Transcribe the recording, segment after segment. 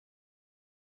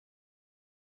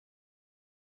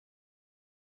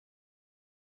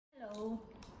Hello!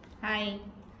 Hi!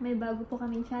 May bago po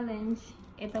kaming challenge.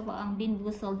 Ito po ang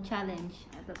Boozled challenge.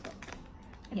 Ito po.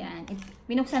 Yan.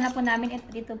 Binuksan na po namin.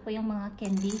 Ito po yung mga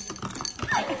candy.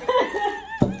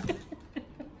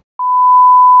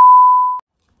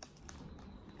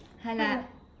 Hala.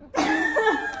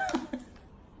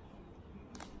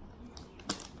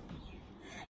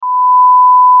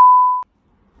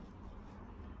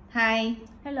 Hi!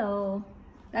 Hello!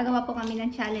 Gagawa po kami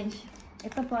ng challenge.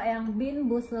 Ito po ay ang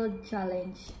Boozled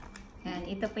challenge. Yan.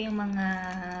 Ito po yung mga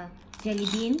jelly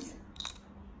beans.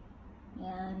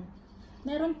 Yan.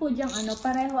 Meron po diyang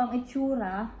pareho ang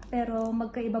itsura, pero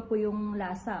magkaiba po yung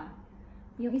lasa.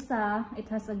 Yung isa, it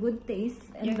has a good taste,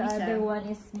 and Yung the isa, other one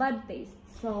is bad taste.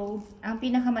 So, ang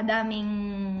pinakamadaming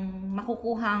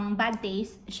makukuhang bad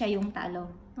taste, siya yung talo.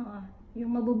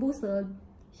 yung mabubusog,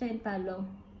 siya yung talo.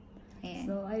 Ayan.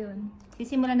 So, ayun.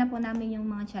 Sisimulan na po namin yung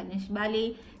mga challenge.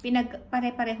 Bali,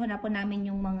 pinagpare-pareho na po namin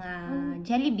yung mga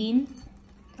jelly bean.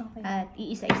 Okay. At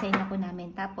iisa-isay na po namin.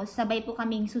 Tapos, sabay po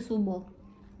kaming susubok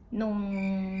nung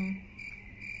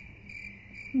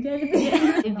Jelly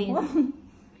bean.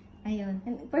 Ayun.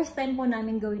 And first time po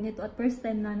namin gawin ito at first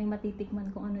time namin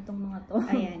matitikman kung ano itong mga to.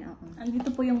 Ayan, oo.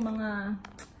 Andito po yung mga,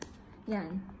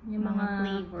 yan, yung mga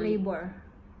flavor.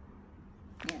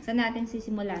 Yan. Saan natin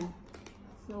sisimulan?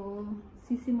 So,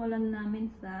 sisimulan namin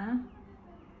sa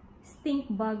stink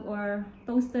bug or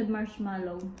toasted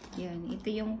marshmallow. Yan.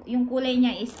 Ito yung kulay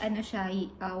niya is ano siya,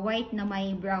 white na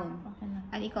may brown. Okay na.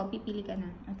 At ikaw, pipili ka na.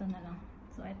 Ito na lang.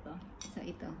 So, ito. So,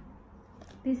 ito.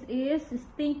 This is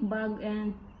stink bug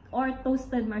or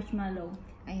toasted marshmallow.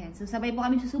 Ayan. So, sabay po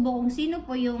kami susubok kung sino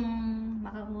po yung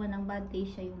makakuha ng bad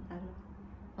taste, siya yung talo.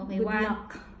 Okay, Good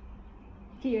luck.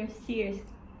 Cheers. Cheers.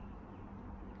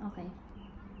 Okay.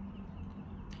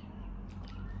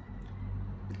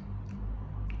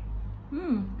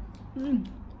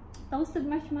 Toasted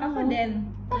marshmallow. Ako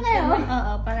din. Pareho?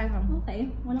 Oo, pareho.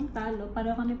 Okay. Walang talo.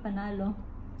 Pareho kami panalo.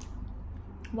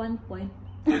 1 point.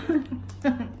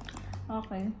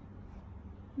 Okay.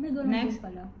 May ganun Next. din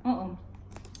pala. Oo.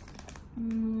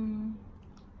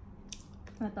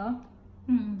 Ito?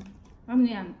 Ano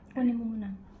yan? Kunin mo muna.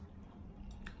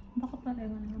 Baka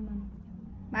pareho na naman.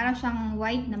 Parang siyang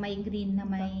white na may green na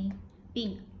may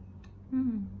pink.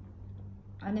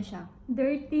 Ano siya?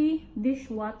 Dirty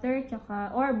dishwater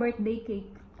or birthday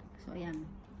cake. So, ayan.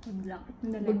 Good luck.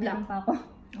 Good luck. Pa ako.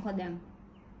 Ako din.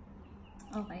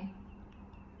 Okay.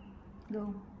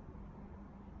 Go.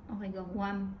 Okay, go.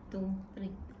 1, 2,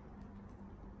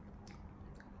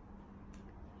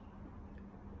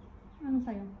 3. Ano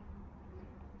sa'yo?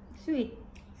 Sweet.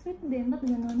 Sweet din. Ba't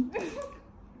ganun?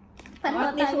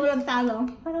 At least walang talo.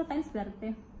 Pareho tayong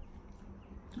swerte.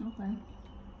 Okay.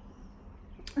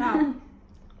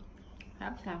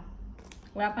 Sarap siya.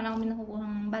 Wala pa na kami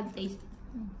nakukuhang bad taste.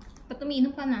 Ba't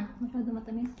umiinom ka na? Masyado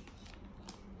matamis.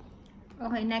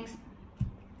 Okay, next.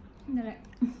 Dali.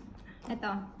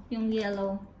 Ito, yung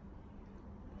yellow.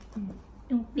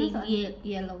 Yung pink Nasaan?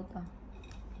 yellow to.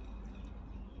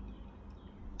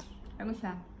 Ano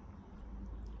siya?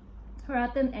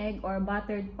 Rotten egg or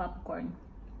buttered popcorn.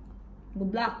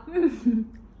 Good luck.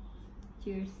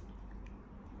 Cheers.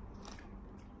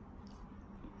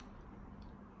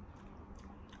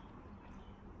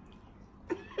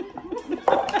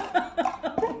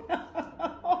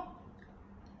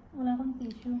 Wala akong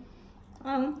tissue.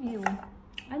 Ew.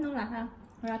 Anong lasa?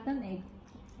 Rotten egg.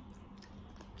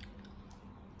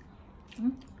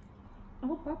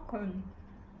 Ako popcorn.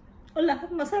 O lahat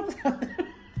masarap sa akin.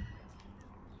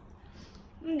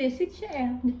 Hindi, sweet siya eh.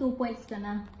 May 2 points ka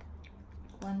na.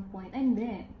 1 point. Ay,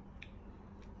 hindi.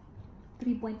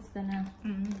 3 points ka na.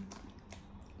 2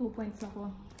 points ako.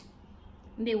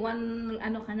 Hindi,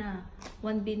 ano ka na.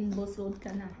 1 Boozled ka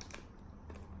na.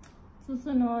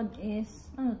 Susunod is,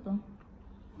 ano to?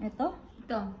 Ito?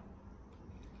 Ito.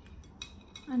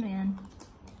 Ano yan?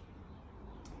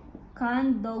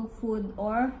 Canned dog food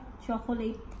or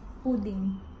chocolate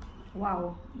pudding.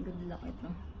 Wow. Good luck ito.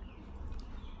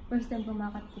 First time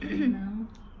kumakatikip ng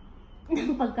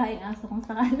pagkain aso kung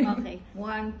sakali. Okay.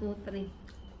 1, 2, 3.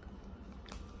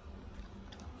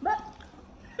 Ba?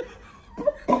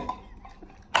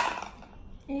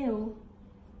 Ew.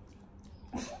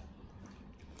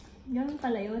 Ganun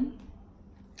pala yun?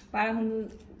 Parang,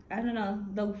 ano na,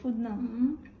 dog food na.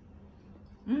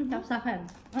 Tapos sa akin.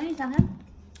 Ano yung sa akin?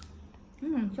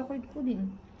 Chocolate pudding.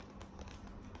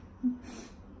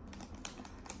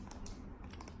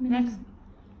 Next.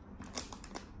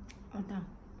 Ito.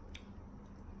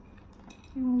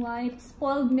 Yung white,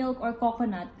 spoiled milk or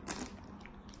coconut.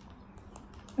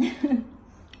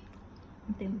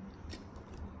 Itim.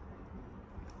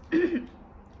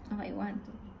 Okay, 1,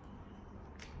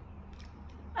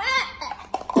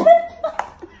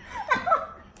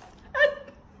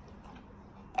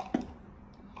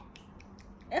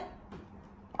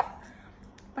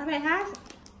 Parehas?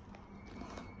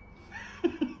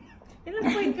 Ilang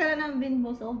point ka na ng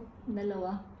Boozled?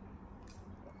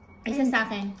 2. Isa sa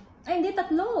akin. Ay, hindi, 3.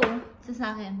 Isa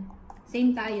sa akin.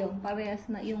 Same tayo. Parehas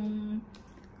na yung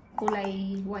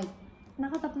kulay white.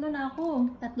 Naka-3 na ako.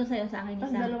 3 sa'yo, sa akin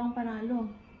Tapos isa. 2 panalo.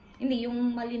 Hindi,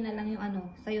 yung mali na lang yung ano.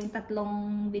 Sa yung 3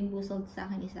 Boozled, sa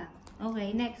akin isa.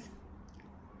 Okay, next.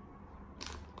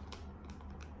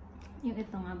 Yung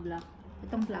ito nga, black.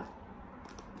 Itong black.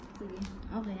 Sige.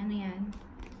 Okay, ano yan?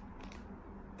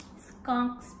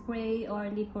 Skunk spray or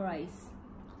licorice?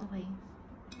 Okay.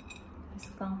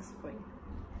 Skunk spray.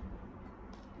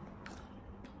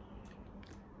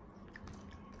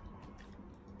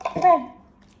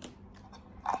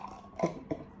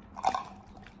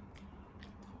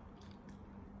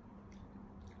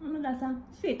 Ano lasa?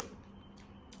 Sweet.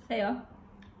 Sa'yo?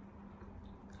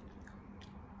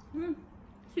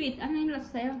 Sweet. Ano yung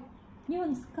lasa sa'yo?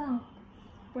 Yun, skunk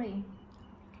spray.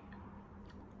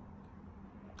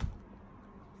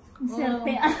 Oh.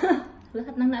 Swerte.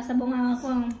 Lahat ng nasa bunga ko.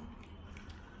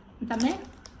 Ang tami?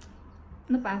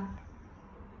 Ano pa?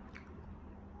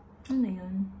 Ano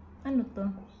yun? Ano to?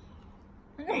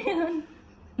 Ano yun?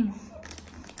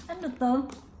 Ano to?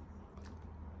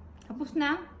 Tapos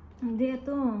na? Hindi,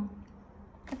 ito.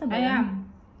 Ito ba Ayan. yan?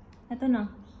 Ito na.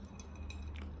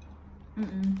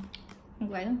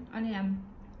 Okay. Ano yan?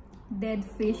 Dead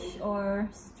fish or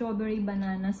strawberry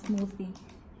banana smoothie.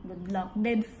 Good luck.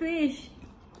 Dead fish!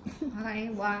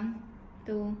 Okay. 1,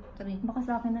 2, 3. Baka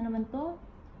sa akin na naman to.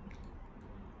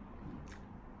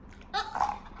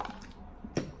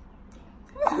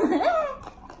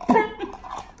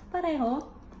 Pareho?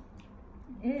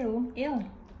 Ew. Ew.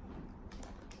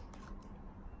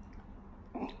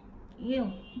 Ew.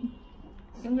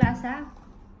 Yung lasa?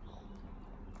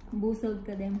 Boozled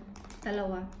ka din. 2.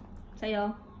 Sa'yo?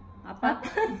 4?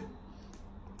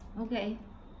 Okay.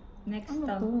 Next Ano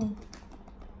to. to?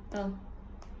 To.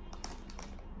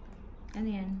 Ano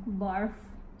yan? Barf.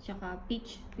 Tsaka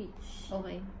peach. Peach.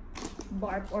 Okay.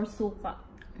 Barf or suka.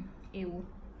 Ew.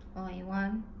 Okay.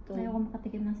 1, 2, Ayaw ko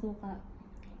makatikim ng suka.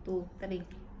 2, 3.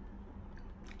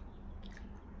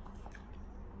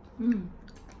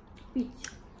 Peach.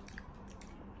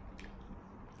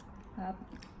 Hap.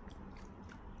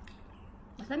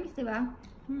 Masamis, diba?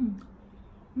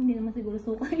 Hindi naman siguro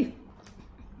suka yun.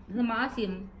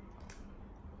 Maasim.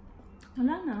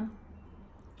 Wala na.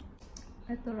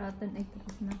 Ito rotten egg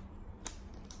tapos na.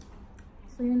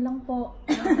 So yun lang po.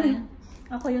 Okay.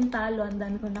 Ako yung talo. Ang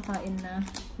dami ko nakain na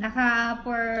Naka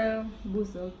for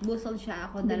Boozled.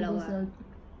 siya. Ako Din 2. Boozled.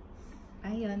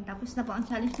 Ayun. Tapos na po ang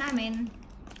challenge namin.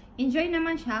 Enjoy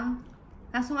naman siya.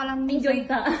 Kaso nga lang Enjoy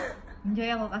ka.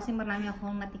 Enjoy ako kasi marami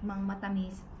akong natikmang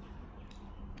matamis.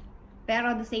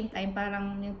 Pero at the same time,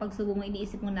 parang yung pagsubo mo,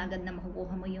 iniisip mo na agad na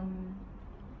makukuha mo yung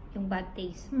bad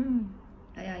taste.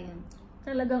 Kaya yun.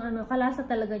 Talagang ano, kalasa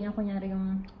talaga niya. Kunyari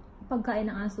yung pagkain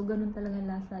ng aso, ganun talaga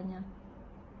lasa niya.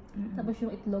 Tapos yung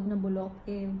itlog na bulok,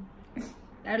 eh.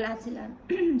 Pero lahat sila,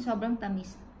 sobrang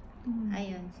tamis.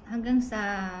 Ayun. Hanggang sa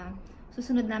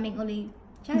susunod naming ulit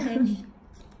challenge.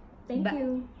 Thank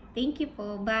you. Thank you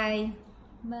po. Bye.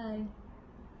 Bye.